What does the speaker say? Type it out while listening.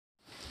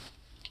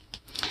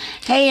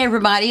Hey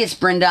everybody, it's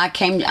Brenda.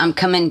 I'm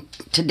coming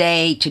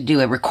today to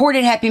do a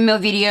recorded Happy Mail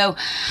video.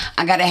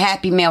 I got a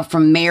Happy Mail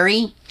from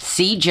Mary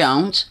C.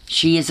 Jones.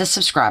 She is a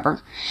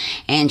subscriber,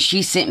 and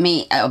she sent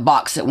me a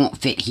box that won't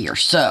fit here.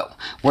 So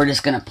we're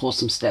just going to pull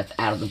some stuff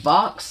out of the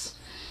box,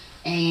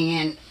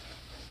 and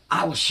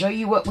I will show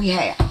you what we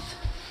have.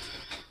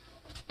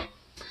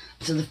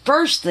 So the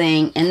first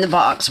thing in the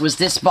box was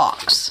this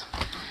box.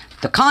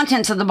 The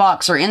contents of the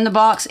box are in the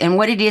box, and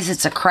what it is,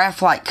 it's a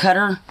craft light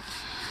cutter.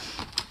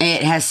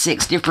 It has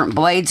 6 different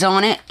blades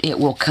on it. It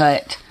will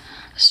cut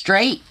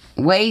straight,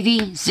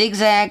 wavy,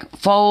 zigzag,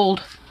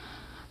 fold,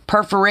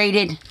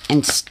 perforated,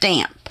 and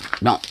stamp.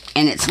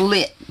 And it's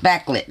lit,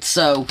 backlit.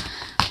 So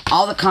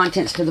all the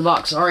contents to the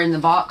box are in the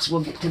box.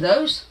 We'll get to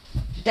those.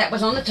 That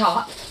was on the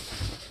top.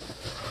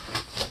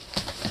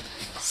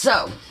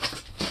 So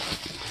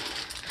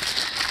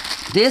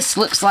this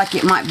looks like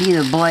it might be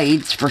the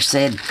blades for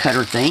said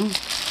cutter thing.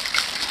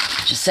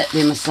 Just set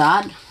them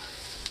aside.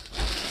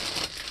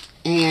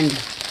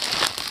 And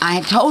I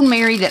had told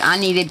Mary that I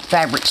needed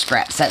fabric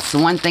scraps. That's the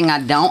one thing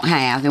I don't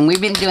have. And we've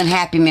been doing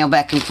Happy Mail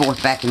back and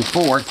forth, back and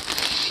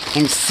forth.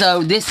 And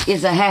so this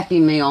is a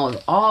Happy Mail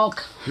of all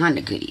kind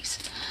of goodies.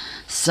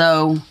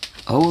 So,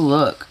 oh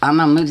look, I'm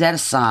going to move that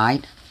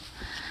aside.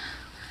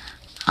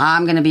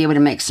 I'm going to be able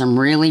to make some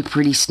really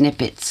pretty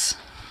snippets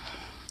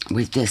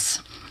with this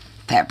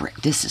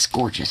fabric. This is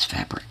gorgeous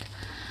fabric.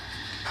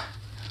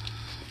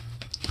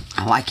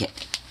 I like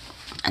it.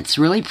 It's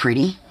really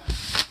pretty.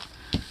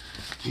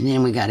 And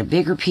then we got a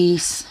bigger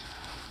piece.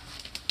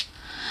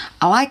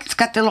 I like it's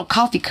got the little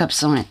coffee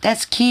cups on it.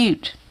 That's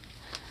cute.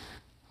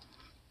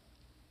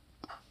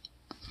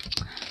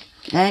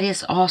 That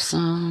is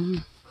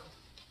awesome.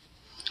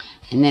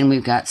 And then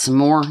we've got some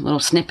more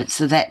little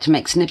snippets of that to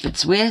make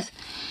snippets with.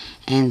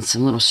 And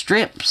some little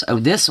strips. Oh,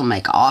 this will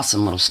make an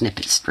awesome little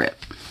snippet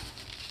strip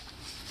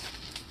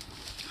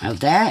of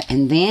that.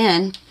 And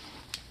then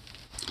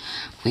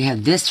we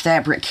have this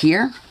fabric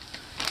here.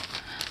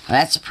 Oh,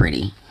 that's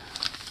pretty.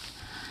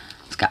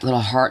 Got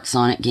little hearts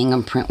on it,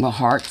 gingham print with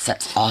hearts.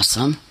 That's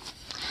awesome.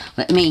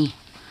 I'm going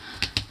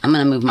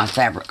to move my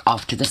fabric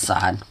off to the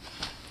side.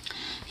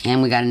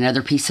 And we got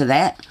another piece of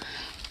that.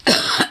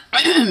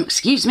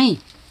 Excuse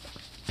me.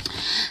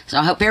 So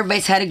I hope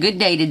everybody's had a good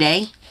day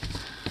today.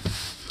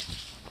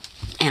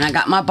 And I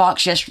got my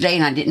box yesterday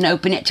and I didn't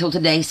open it till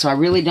today, so I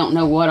really don't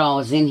know what all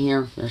is in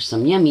here. There's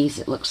some yummies,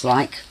 it looks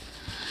like.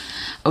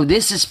 Oh,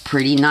 this is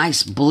pretty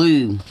nice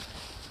blue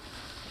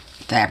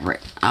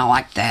fabric. I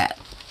like that.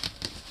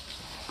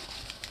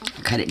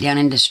 Cut it down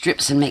into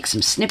strips and make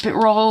some snippet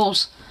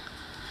rolls.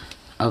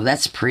 Oh,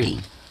 that's pretty.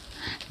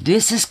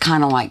 This is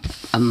kind of like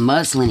a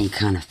muslin-y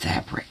kind of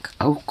fabric.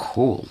 Oh,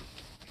 cool.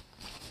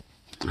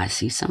 I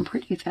see some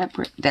pretty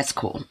fabric. That's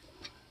cool.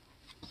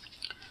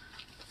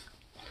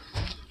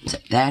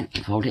 Set that,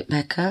 fold it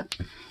back up.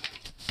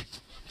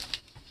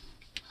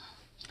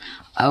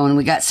 Oh, and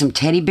we got some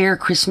teddy bear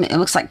Christmas. It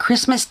looks like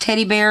Christmas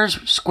teddy bears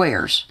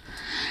squares.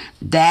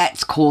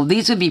 That's cool.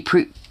 These would be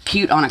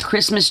cute on a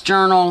Christmas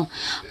journal,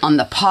 on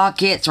the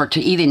pockets, or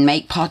to even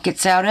make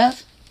pockets out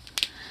of.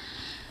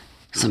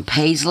 Some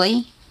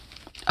paisley.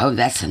 Oh,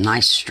 that's a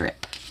nice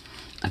strip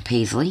of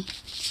paisley.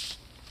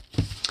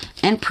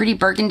 And pretty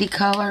burgundy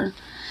color.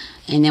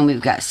 And then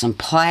we've got some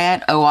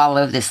plaid. Oh, I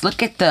love this.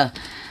 Look at the...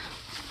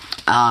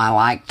 I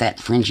like that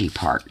fringy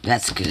part.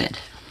 That's good.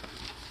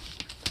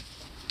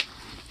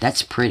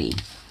 That's pretty.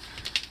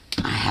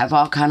 I have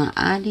all kind of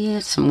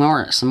ideas. Some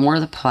more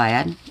of the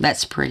plaid.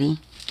 That's pretty.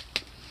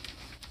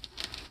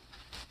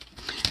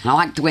 And I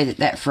like the way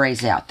that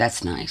frays out.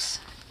 That's nice.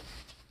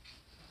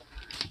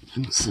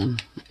 And some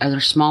other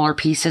smaller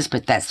pieces,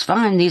 but that's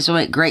fine. These will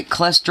make great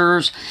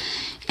clusters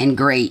and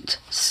great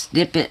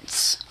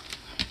snippets.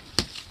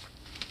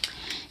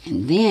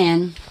 And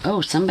then,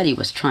 oh, somebody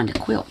was trying to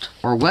quilt,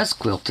 or was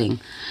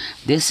quilting.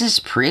 This is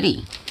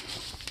pretty.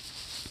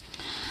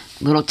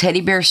 Little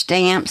teddy bear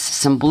stamps,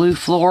 some blue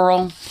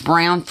floral,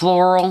 brown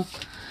floral,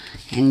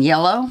 and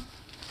yellow.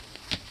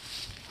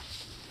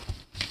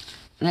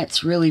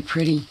 That's really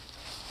pretty.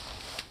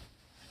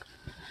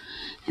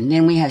 And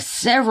then we have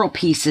several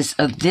pieces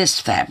of this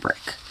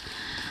fabric.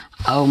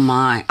 Oh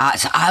my,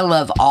 I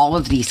love all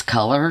of these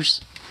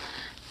colors.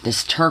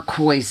 This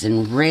turquoise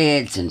and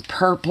reds and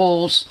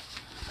purples.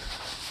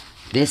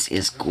 This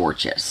is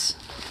gorgeous.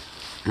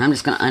 And I'm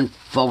just going to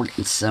unfold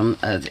some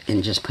of it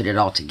and just put it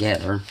all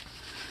together.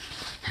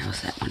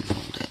 How's that one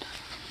folded?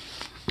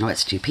 Oh,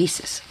 it's 2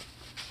 pieces.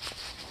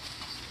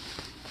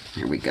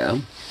 There we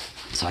go.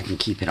 So I can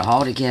keep it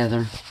all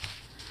together.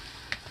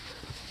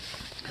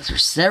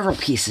 There's several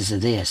pieces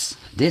of this.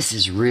 This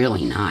is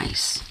really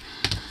nice.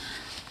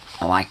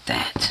 I like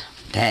that.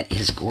 That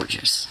is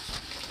gorgeous.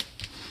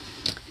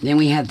 Then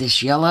we have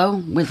this yellow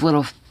with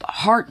little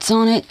hearts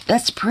on it.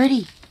 That's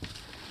pretty.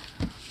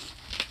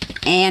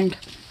 And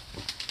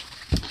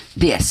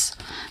this,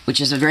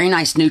 which is a very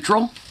nice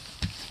neutral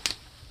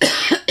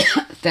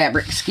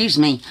fabric. Excuse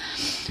me.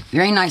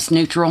 Very nice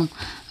neutral.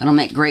 It'll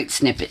make great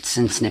snippets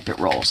and snippet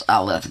rolls. I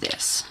love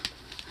this.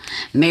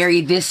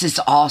 Mary, this is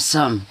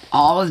awesome.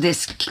 All of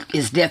this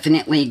is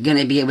definitely going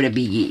to be able to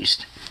be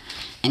used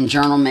in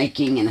journal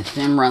making and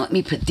ephemera. Let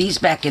me put these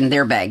back in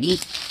their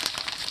baggie.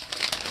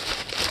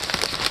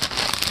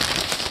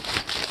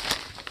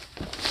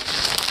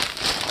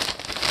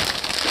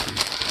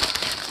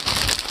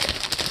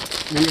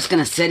 I'm just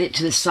going to set it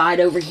to the side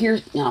over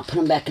here, and I'll put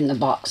them back in the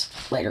box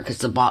later because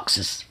the box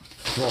is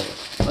full.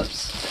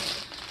 Whoops.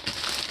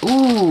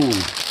 Ooh.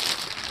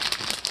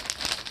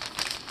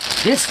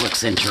 This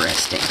looks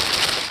interesting.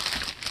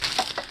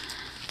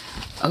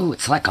 Oh,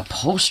 it's like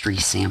upholstery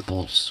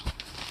samples.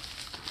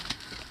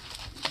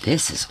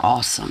 This is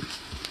awesome.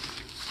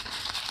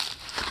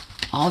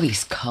 All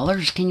these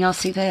colors, can y'all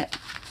see that?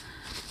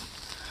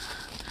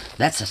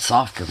 That's a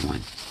softer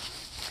one.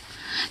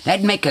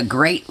 That'd make a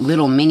great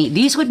little mini.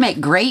 These would make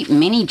great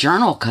mini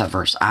journal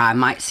covers. I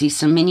might see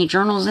some mini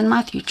journals in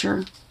my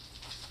future.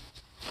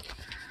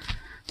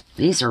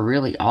 These are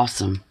really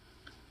awesome.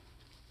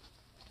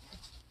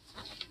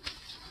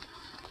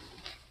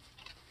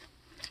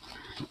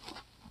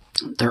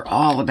 They're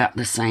all about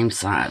the same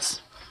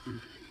size.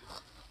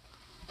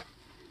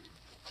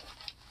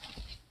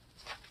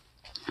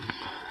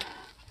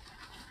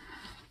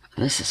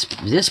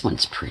 This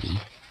one's pretty.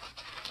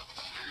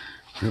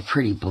 A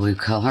pretty blue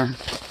color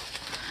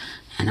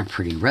and a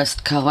pretty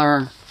rust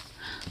color.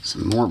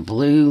 Some more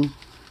blue.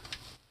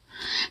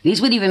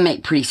 These would even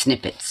make pretty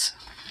snippets.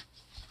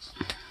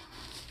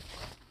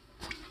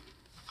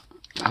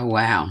 Oh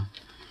wow.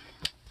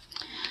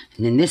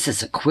 And then this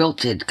is a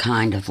quilted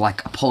kind of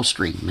like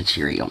upholstery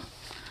material.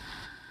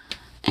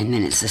 And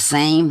then it's the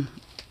same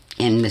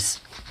in this.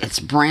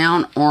 It's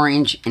brown,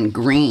 orange, and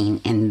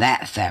green in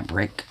that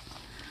fabric.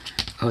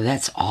 Oh,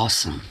 that's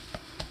awesome.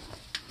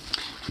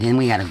 Then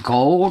we got a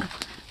gold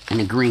and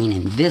a green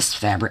in this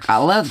fabric. I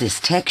love this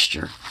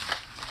texture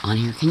on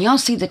here. Can y'all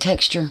see the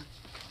texture?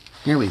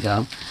 There we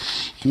go.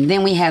 And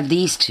then we have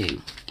these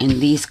two in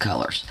these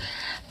colors.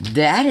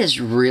 That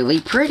is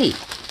really pretty.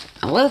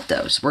 I love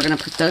those. We're going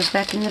to put those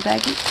back in the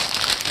baggie.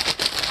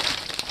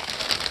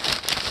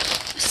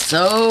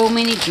 So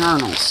many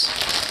journals.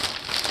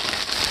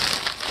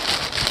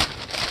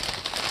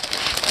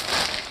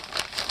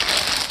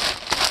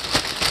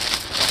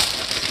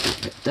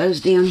 Put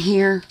those down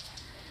here.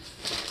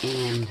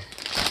 And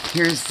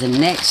here's the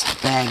next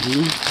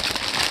baggie.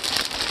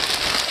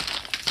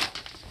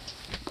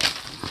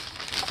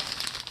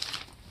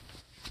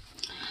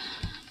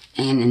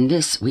 And in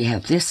this, we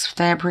have this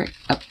fabric.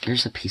 Oh,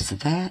 there's a piece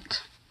of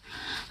that.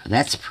 Oh,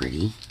 that's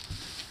pretty.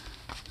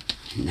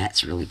 And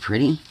that's really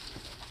pretty.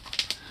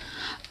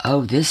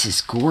 Oh, this is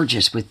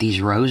gorgeous with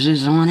these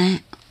roses on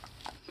it.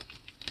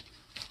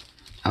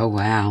 Oh,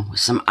 wow.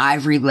 Some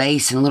ivory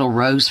lace and little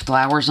rose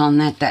flowers on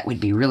that. That would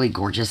be really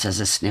gorgeous as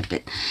a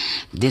snippet.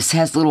 This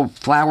has little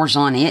flowers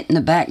on it in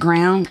the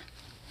background.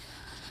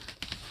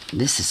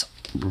 This is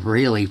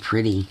really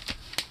pretty.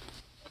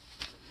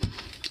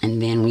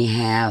 And then we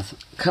have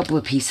a couple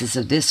of pieces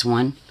of this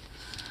one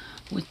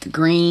with the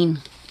green,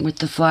 with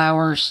the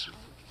flowers.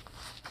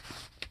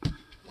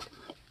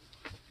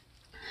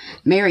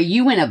 Mary,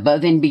 you went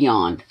above and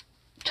beyond.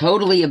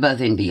 Totally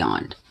above and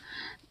beyond.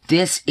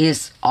 This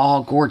is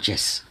all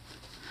gorgeous.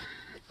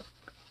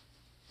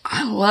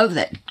 I love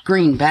that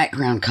green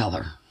background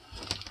color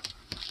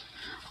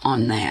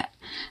on that.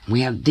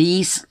 We have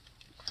these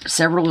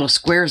several little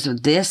squares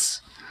of this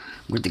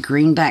with the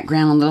green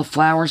background and little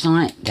flowers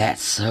on it.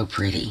 That's so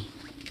pretty.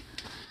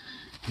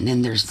 And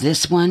then there's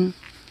this one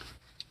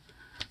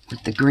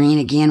with the green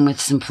again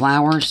with some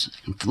flowers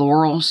and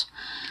florals.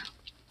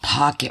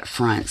 Pocket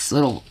fronts,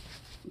 little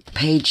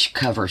page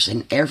covers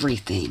and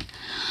everything.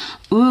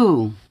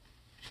 Ooh.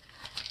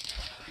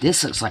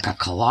 This looks like a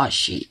collage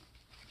sheet.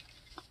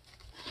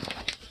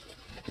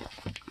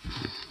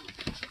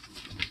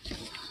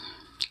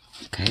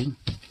 Okay.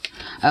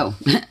 Oh,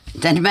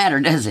 doesn't matter,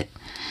 does it?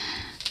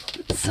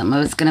 Some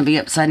of it's going to be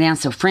upside down.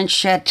 So French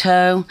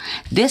Chateau.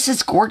 This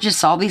is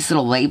gorgeous. All these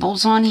little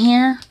labels on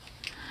here.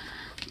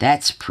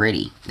 That's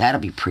pretty.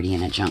 That'll be pretty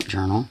in a junk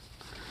journal.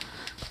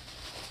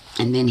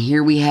 And then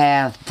here we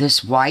have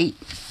this white.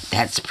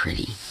 That's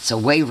pretty. So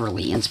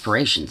Waverly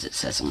Inspirations, it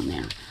says on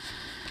there.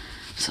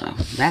 So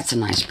that's a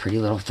nice pretty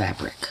little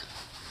fabric.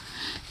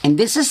 And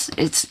this is,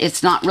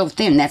 it's not real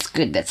thin. That's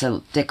good. That's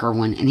a thicker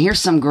one. And here's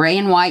some gray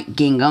and white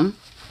gingham.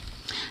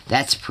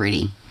 That's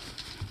pretty.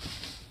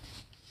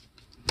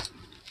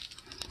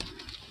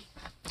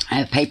 I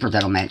have paper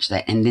that'll match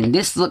that. And then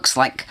this looks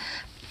like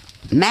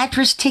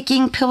mattress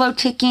ticking, pillow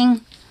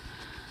ticking,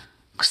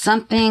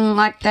 something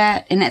like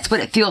that. And that's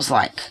what it feels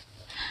like.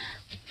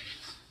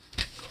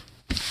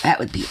 That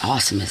would be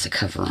awesome as a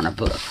cover on a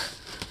book.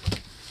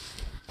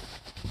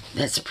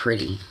 That's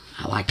pretty.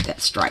 I like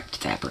that striped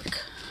fabric.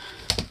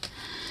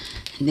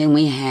 And then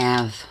we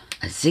have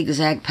a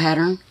zigzag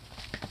pattern.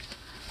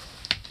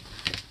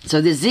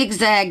 So the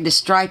zigzag, the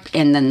stripe,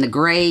 and then the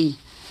gray,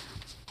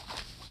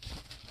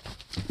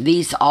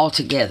 these all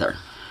together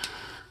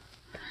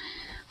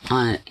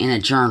in a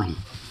journal.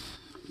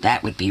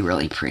 That would be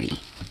really pretty.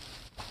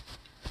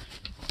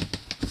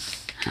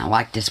 I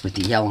like this with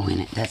the yellow in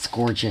it. That's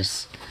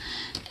gorgeous.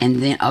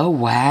 And then, oh,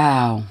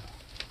 wow.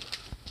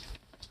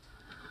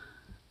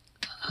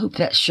 I hope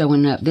that's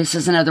showing up. This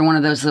is another one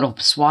of those little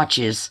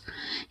swatches.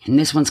 And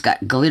this one's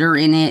got glitter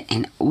in it.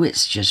 And, oh,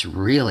 it's just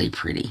really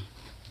pretty.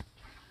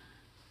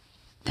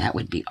 That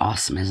would be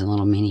awesome as a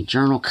little mini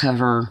journal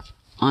cover.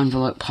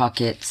 Envelope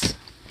pockets.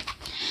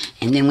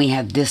 And then we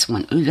have this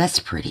one. Ooh, that's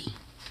pretty.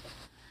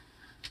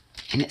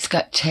 And it's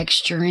got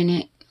texture in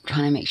it. I'm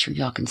trying to make sure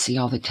y'all can see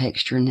all the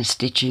texture in the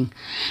stitching.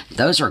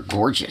 Those are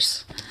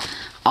gorgeous.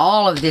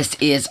 All of this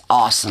is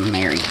awesome,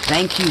 Mary.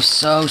 Thank you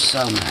so,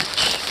 so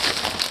much.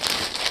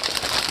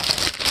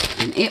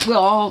 And it will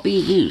all be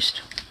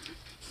used.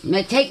 It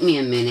may take me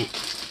a minute.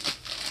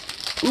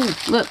 Ooh,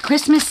 look,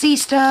 Christmassy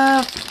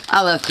stuff.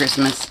 I love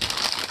Christmas.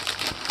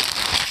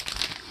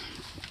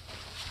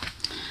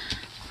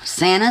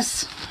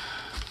 Santa's.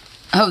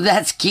 Oh,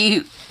 that's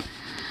cute.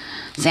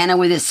 Santa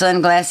with his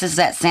sunglasses.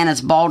 That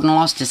Santa's bald and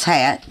lost his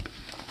hat.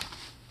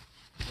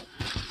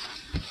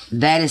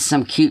 That is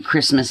some cute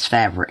Christmas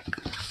fabric.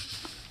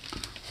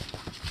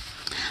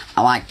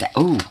 I like that.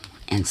 Ooh,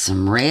 and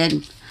some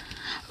red.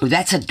 Ooh,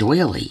 that's a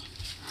doily.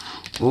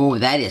 Ooh,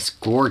 that is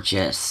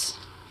gorgeous.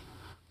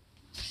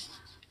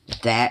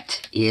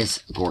 That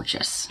is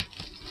gorgeous.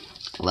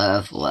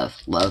 Love,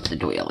 love, love the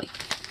doily.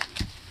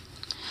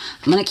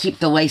 I'm going to keep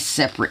the lace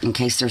separate in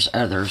case there's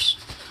others.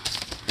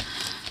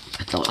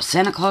 Put the little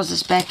Santa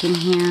Clauses back in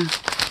here.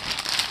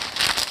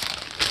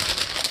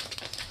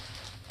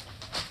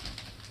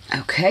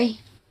 Okay.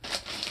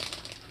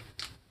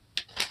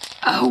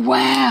 Oh,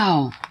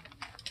 wow.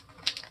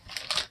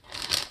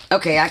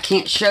 Okay, I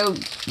can't show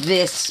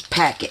this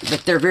packet,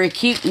 but they're very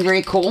cute and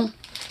very cool.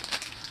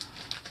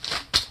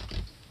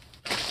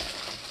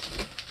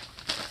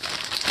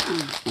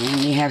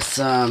 And you have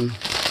some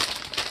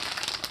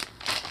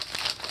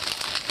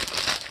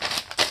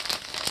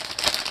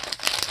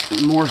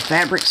more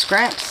fabric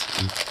scraps.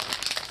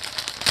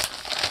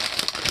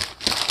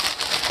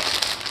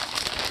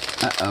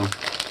 Uh-oh.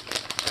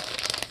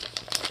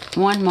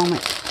 One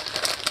moment.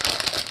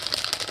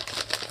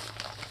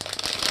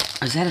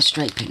 Is that a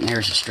straight pin?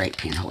 There's a straight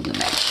pin holding the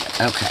bag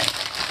shut. Okay.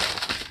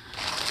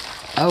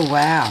 Oh,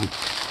 wow.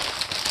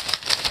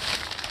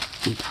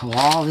 Let me pull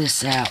all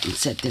this out and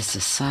set this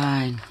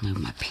aside. Move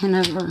my pin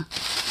over.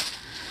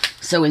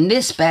 So in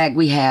this bag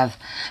we have,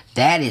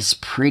 that is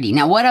pretty.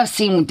 Now what I've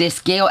seen with this,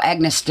 Gail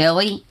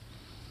Agnestelli,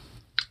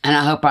 and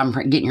I hope I'm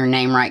getting your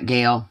name right,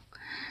 Gail,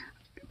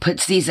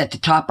 puts these at the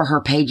top of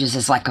her pages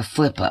as like a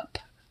flip up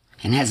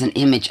and has an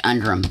image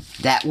under them.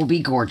 That will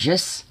be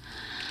gorgeous.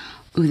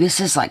 Ooh, this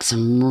is like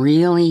some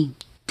really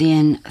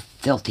thin,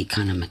 filthy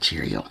kind of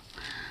material.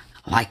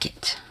 I like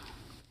it.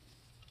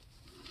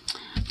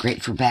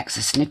 Great for backs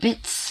of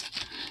snippets.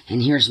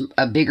 And here's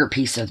a bigger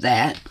piece of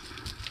that.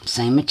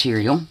 Same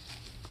material.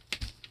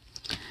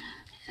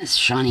 It's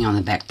shiny on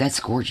the back. That's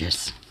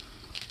gorgeous.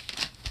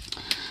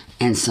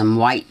 And some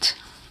white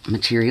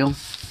material.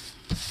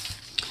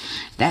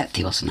 That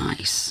feels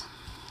nice.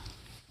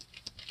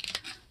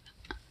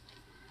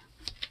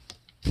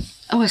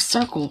 Oh, a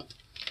circle.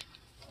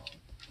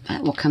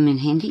 That will come in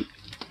handy.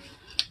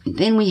 And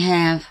then we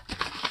have,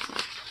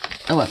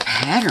 oh, a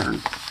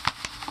pattern.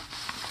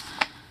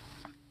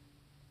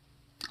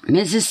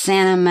 Mrs.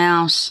 Santa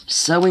Mouse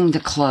sewing the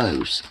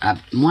clothes.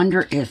 I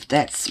wonder if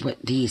that's what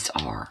these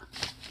are.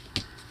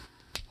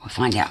 We'll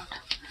find out.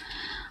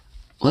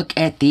 Look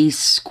at these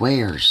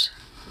squares.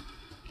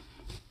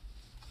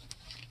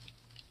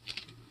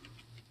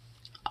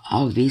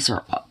 Oh, these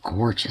are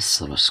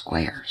gorgeous little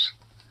squares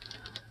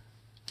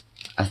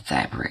of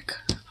fabric.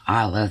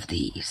 I love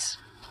these.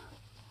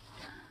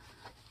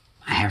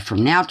 I have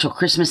from now till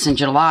Christmas in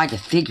July to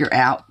figure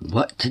out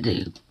what to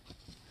do,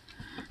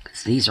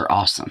 because these are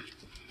awesome.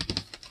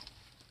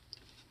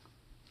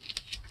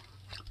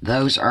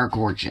 Those are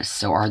gorgeous.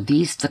 So are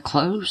these the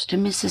clothes to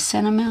Mrs.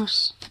 Santa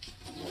Mouse?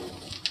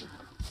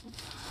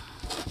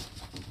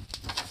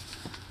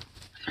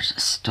 There's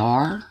a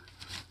star.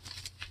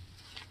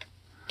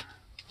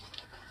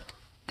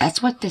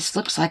 That's what this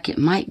looks like it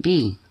might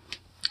be.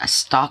 A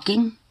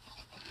stocking.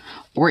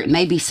 Or it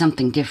may be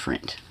something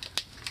different.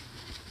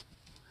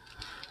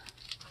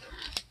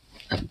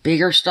 A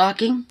bigger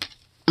stocking.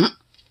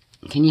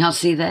 Can y'all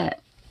see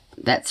that?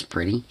 That's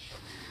pretty.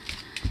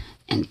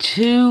 And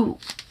two,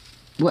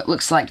 what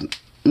looks like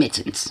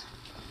mittens.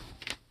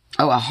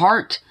 Oh, a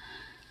heart.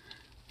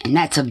 And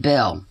that's a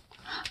bell.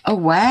 Oh,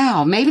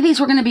 wow. Maybe these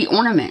were going to be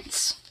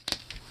ornaments.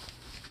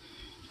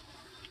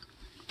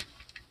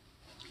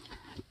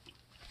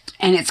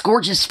 And it's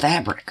gorgeous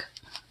fabric.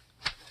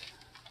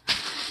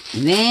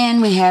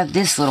 Then we have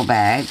this little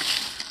bag.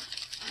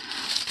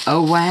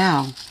 Oh,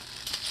 wow.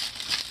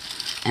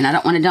 And I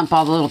don't want to dump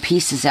all the little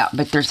pieces out,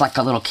 but there's like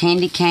a little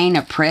candy cane,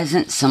 a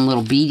present, some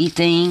little beady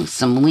things,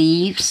 some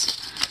leaves.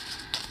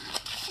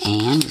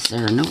 And is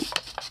there a note?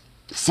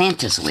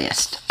 Santa's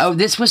list. Oh,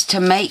 this was to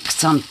make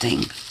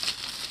something.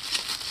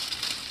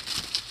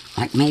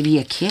 Like maybe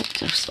a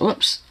kit.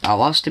 Oops, I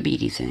lost a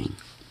beady thing.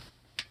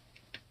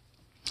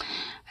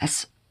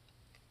 That's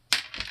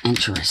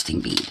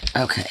Interesting bead.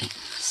 Okay,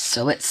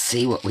 so let's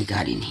see what we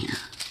got in here.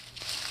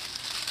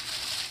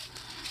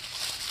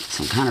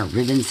 Some kind of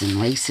ribbons and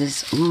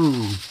laces.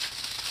 Ooh.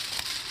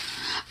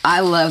 I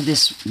love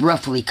this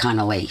ruffly kind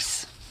of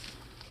lace.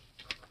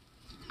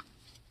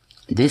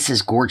 This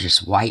is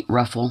gorgeous white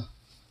ruffle.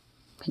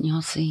 Can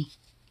y'all see?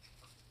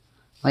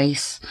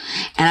 Lace.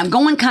 And I'm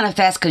going kind of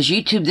fast because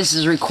YouTube, this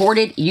is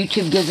recorded.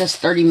 YouTube gives us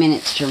 30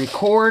 minutes to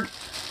record.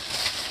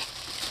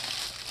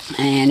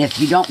 And if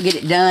you don't get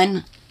it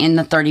done in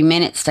the 30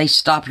 minutes, they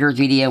stop your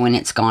video and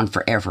it's gone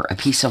forever. A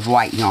piece of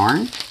white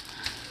yarn.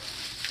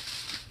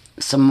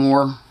 Some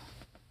more.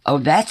 Oh,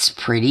 that's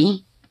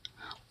pretty.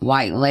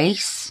 White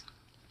lace.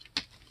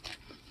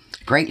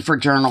 Great for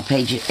journal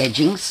page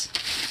edgings.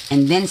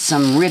 And then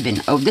some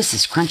ribbon. Oh, this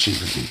is crunchy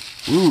ribbon.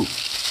 Ooh.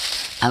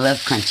 I love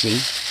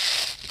crunchy.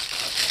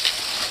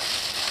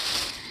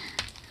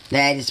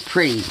 That is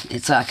pretty.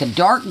 It's like a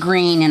dark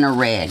green and a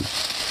red.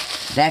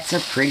 That's a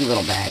pretty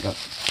little bag of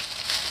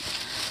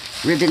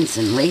ribbons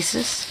and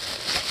laces.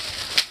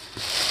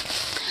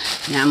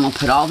 Now I'm going to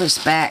put all this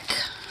back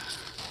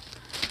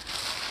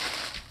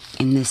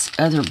in this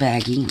other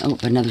baggie. Oh,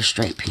 another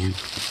straight pin.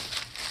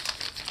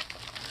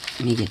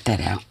 Let me get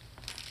that out.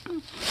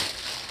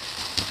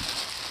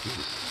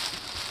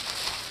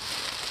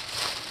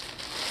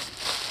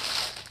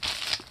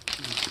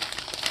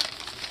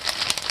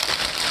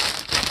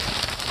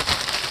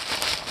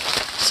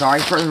 Sorry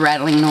for the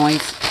rattling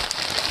noise.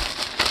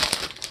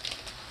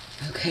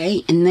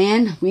 Okay, and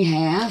then we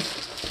have...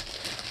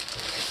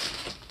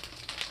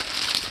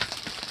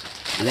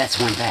 Oh, that's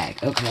one bag.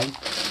 Okay.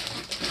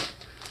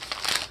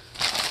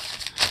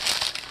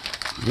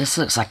 This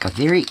looks like a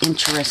very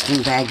interesting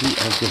baggie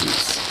of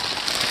goodies.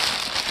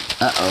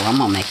 Uh-oh, I'm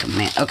going to make a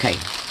mess. Okay,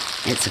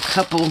 it's a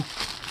couple...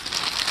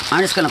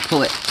 I'm just going to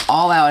pull it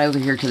all out over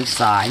here to the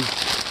side.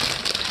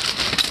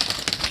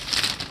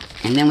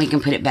 And then we can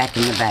put it back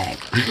in the bag.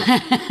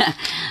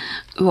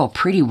 Ooh, a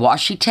pretty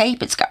washi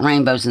tape. It's got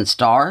rainbows and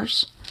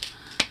stars.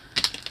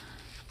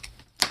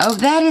 Oh,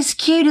 that is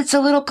cute. It's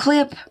a little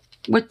clip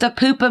with the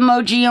poop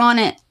emoji on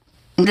it.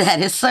 That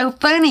is so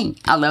funny.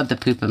 I love the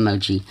poop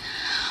emoji.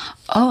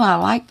 Oh, I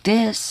like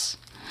this.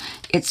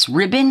 It's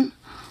ribbon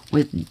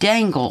with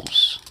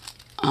dangles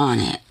on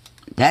it.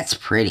 That's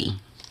pretty.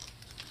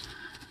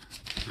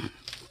 I'm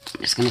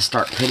just going to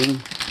start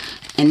putting...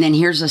 And then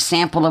here's a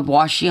sample of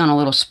washi on a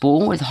little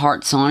spool with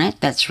hearts on it.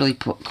 That's really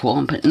cool.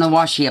 I'm putting the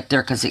washi up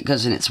there because it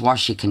goes in its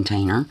washi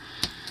container.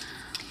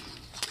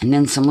 And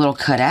then some little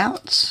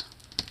cutouts.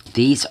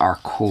 These are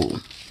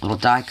cool. Little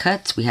die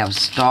cuts. We have a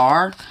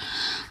star,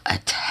 a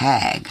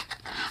tag.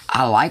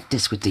 I like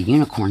this with the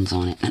unicorns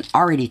on it. An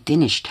already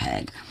finished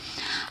tag.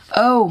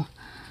 Oh,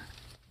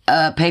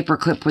 a paper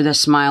clip with a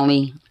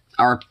smiley,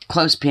 or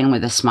clothespin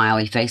with a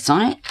smiley face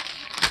on it.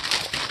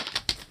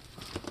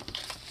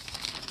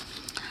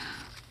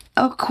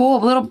 Oh, cool.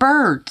 Little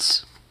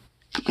birds.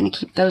 I'm going to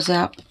keep those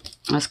out.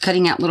 I was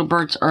cutting out little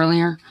birds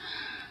earlier.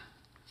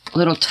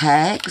 Little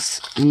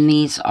tags. And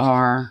these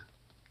are...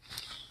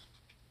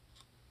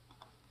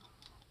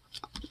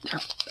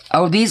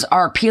 Oh, these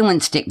are peel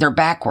and stick. They're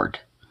backward.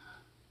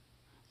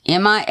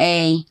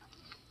 MIA,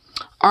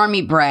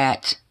 Army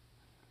Brat,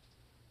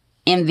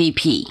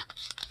 MVP.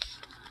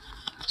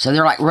 So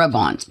they're like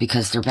rub-ons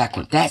because they're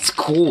backward. That's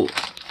cool.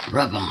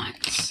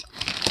 Rub-ons.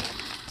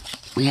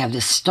 We have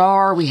the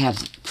star. We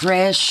have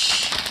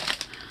fresh.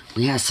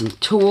 We have some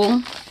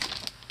tulle.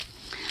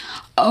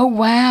 Oh,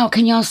 wow.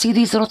 Can y'all see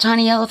these little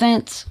tiny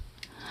elephants?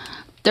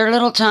 They're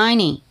little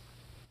tiny.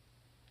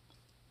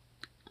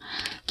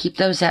 Keep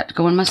those out to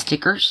go in my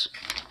stickers.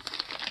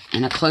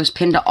 And a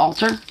clothespin to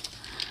alter.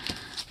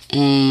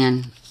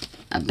 And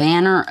a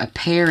banner, a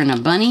pear, and a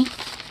bunny.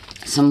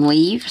 Some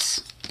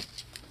leaves.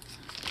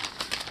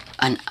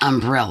 An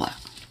umbrella.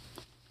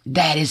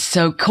 That is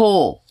so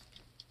cool.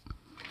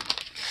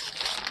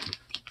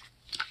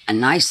 A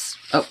nice...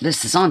 Oh,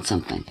 this is on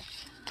something.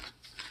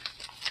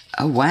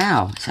 Oh,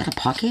 wow. Is that a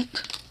pocket?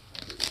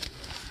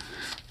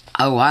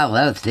 Oh, I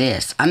love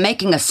this. I'm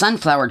making a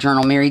sunflower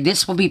journal, Mary.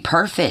 This will be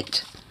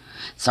perfect.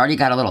 It's already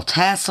got a little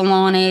tassel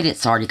on it.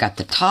 It's already got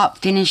the top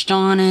finished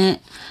on it.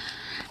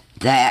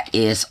 That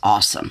is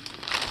awesome.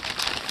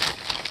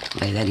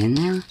 Lay that in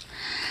there.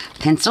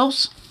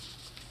 Pencils.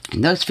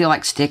 And those feel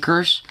like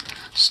stickers.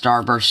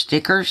 Starburst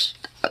stickers.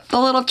 The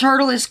little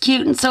turtle is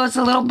cute, and so is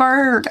the little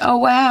bird. Oh,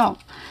 wow.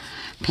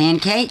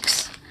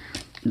 Pancakes.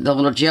 The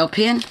little gel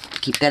pen.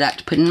 Keep that out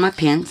to put in my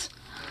pens.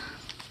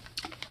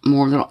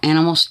 More little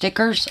animal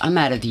stickers. I'm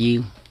out of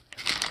view.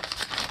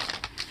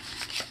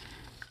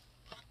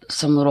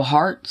 Some little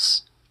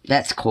hearts.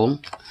 That's cool.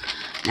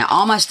 Now,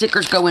 all my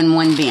stickers go in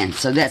one bin,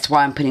 so that's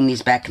why I'm putting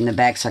these back in the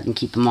bag so I can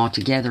keep them all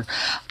together.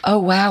 Oh,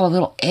 wow, a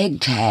little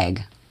egg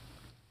tag.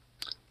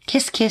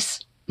 Kiss, kiss.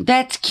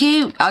 That's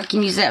cute. I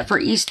can use that for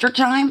Easter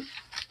time.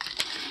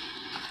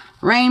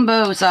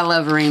 Rainbows. I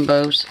love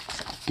rainbows.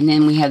 And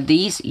then we have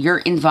these, You're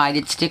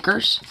Invited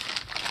stickers.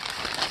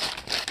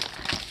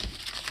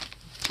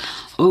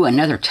 Ooh,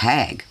 another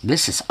tag.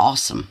 This is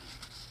awesome.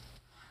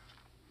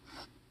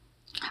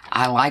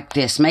 I like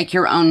this. Make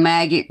your own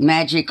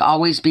magic.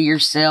 Always be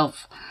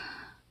yourself.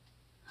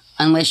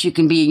 Unless you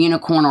can be a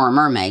unicorn or a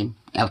mermaid.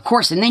 Of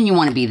course, and then you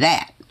want to be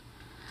that.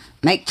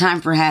 Make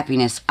time for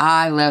happiness.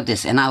 I love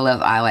this. And I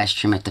love eyelash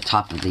trim at the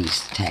top of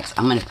these tags.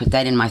 I'm going to put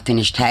that in my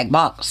finished tag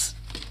box.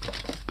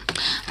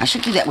 I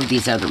should do that with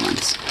these other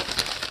ones.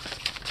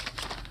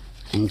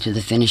 Into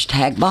the finished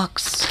tag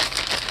box.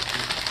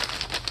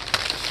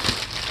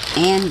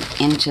 And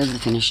into the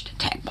finished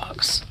tag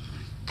box.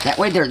 That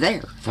way they're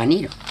there if I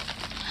need them.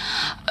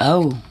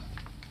 Oh.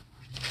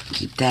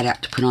 Keep that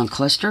out to put on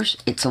clusters.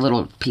 It's a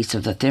little piece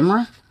of the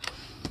ephemera.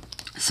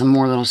 Some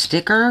more little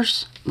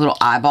stickers. Little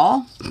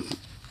eyeball.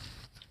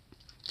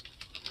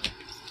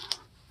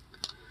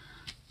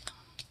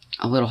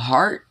 A little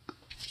heart.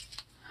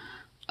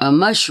 A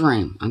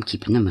mushroom. I'm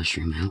keeping the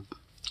mushroom out.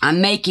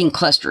 I'm making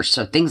clusters,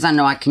 so things I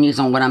know I can use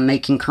on what I'm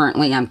making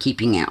currently, I'm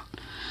keeping out.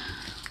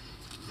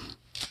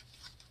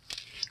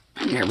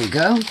 There we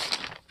go.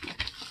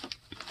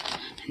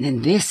 And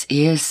then this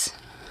is,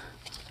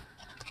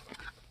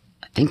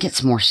 I think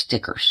it's more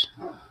stickers.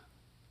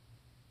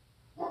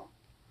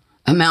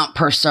 Amount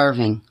per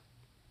serving.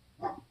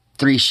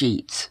 3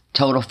 sheets.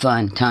 Total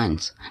fun.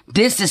 Tons.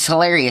 This is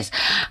hilarious.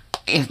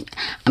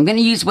 I'm going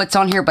to use what's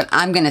on here, but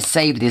I'm going to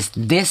save this.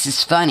 This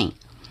is funny.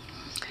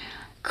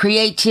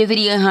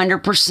 Creativity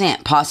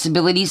 100%.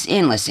 Possibilities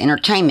endless.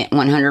 Entertainment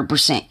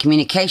 100%.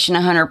 Communication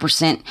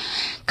 100%.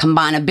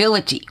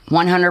 Combinability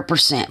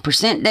 100%.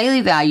 Percent daily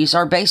values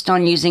are based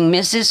on using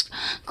Mrs.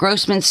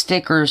 Grossman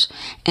stickers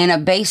and a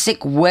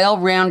basic,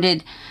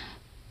 well-rounded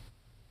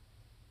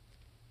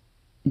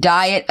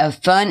diet of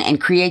fun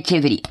and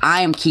creativity.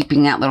 I am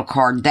keeping that little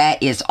card.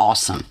 That is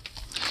awesome.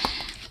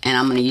 And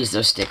I'm going to use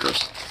those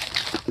stickers.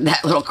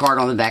 That little card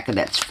on the back of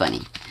that's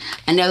funny.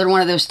 Another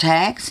one of those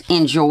tags.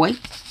 Enjoy.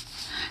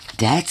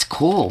 That's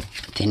cool.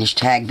 Finished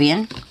tag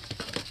bin.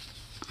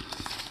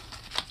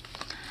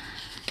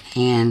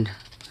 And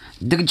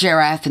the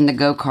giraffe and the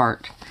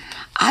go-kart.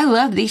 I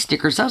love these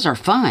stickers. Those are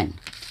fun.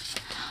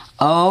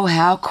 Oh,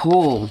 how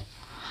cool.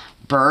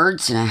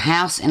 Birds and a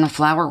house and a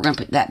flower. We're going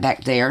to put that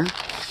back there.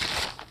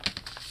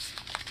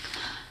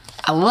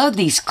 I love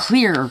these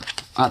clear.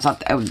 I thought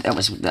that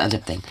was the other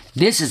thing.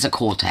 This is a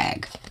cool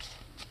tag.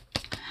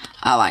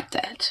 I like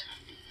that.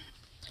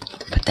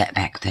 Put that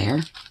back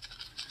there.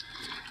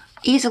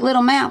 He's a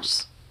little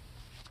mouse.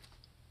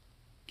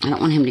 I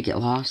don't want him to get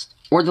lost.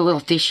 Or the little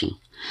fishy.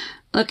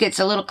 Look, it's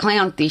a little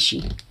clown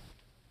fishy.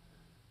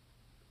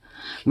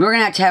 We're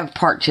going to have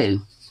part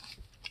 2.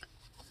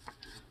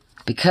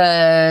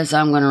 Because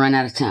I'm going to run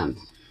out of time.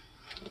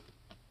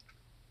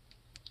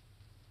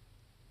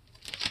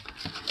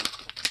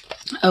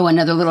 Oh,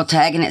 another little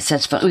tag, and it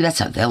says, oh,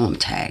 that's a vellum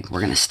tag. We're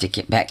going to stick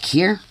it back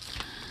here.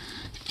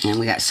 And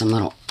we got some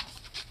little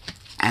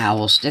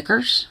owl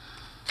stickers.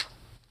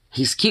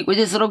 He's cute with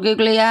his little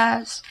googly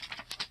eyes.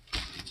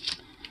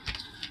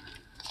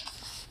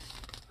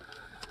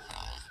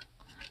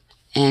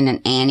 And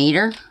an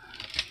anteater.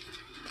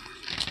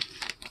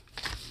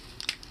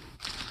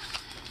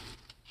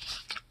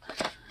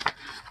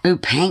 Ooh,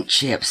 paint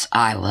chips.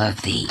 I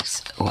love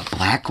these. Oh, a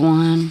black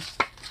one.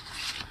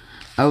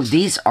 Oh,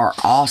 these are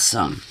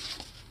awesome.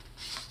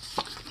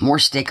 More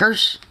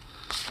stickers.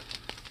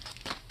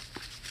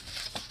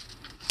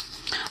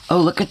 Oh,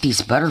 look at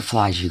these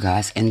butterflies, you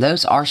guys. And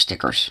those are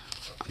stickers.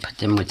 I'll put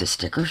them with the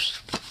stickers.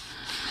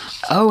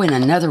 Oh, and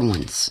another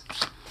one's.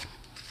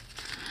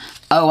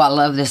 Oh, I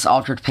love this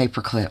altered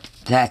paper clip.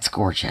 That's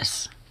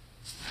gorgeous.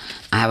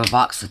 I have a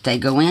box that they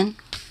go in.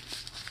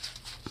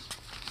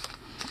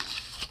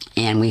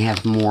 And we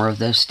have more of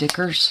those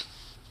stickers.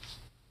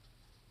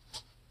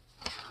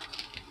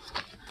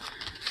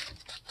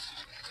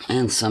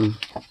 And some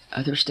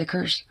other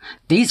stickers.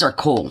 These are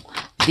cool.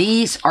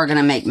 These are going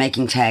to make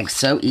making tags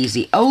so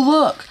easy. Oh,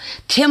 look.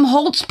 Tim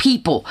Holtz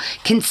people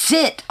can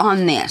sit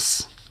on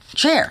this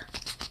chair.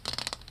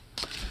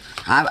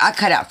 I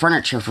cut out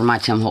furniture for my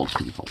Tim Holtz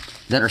people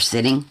that are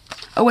sitting.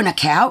 Oh, and a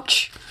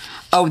couch.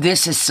 Oh,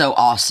 this is so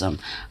awesome.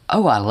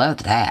 Oh, I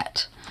love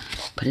that.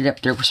 Put it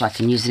up there so I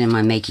can use it in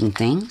my making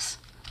things.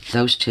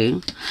 Those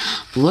two.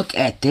 Look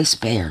at this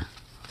bear.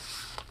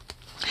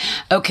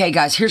 Okay,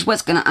 guys, here's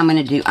what I'm going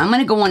to do. I'm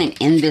going to go on and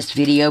end this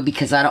video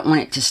because I don't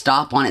want it to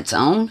stop on its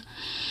own.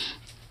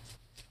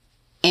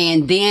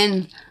 And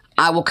then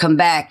I will come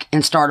back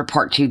and start a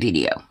part 2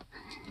 video.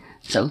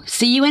 So,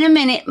 see you in a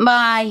minute.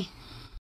 Bye.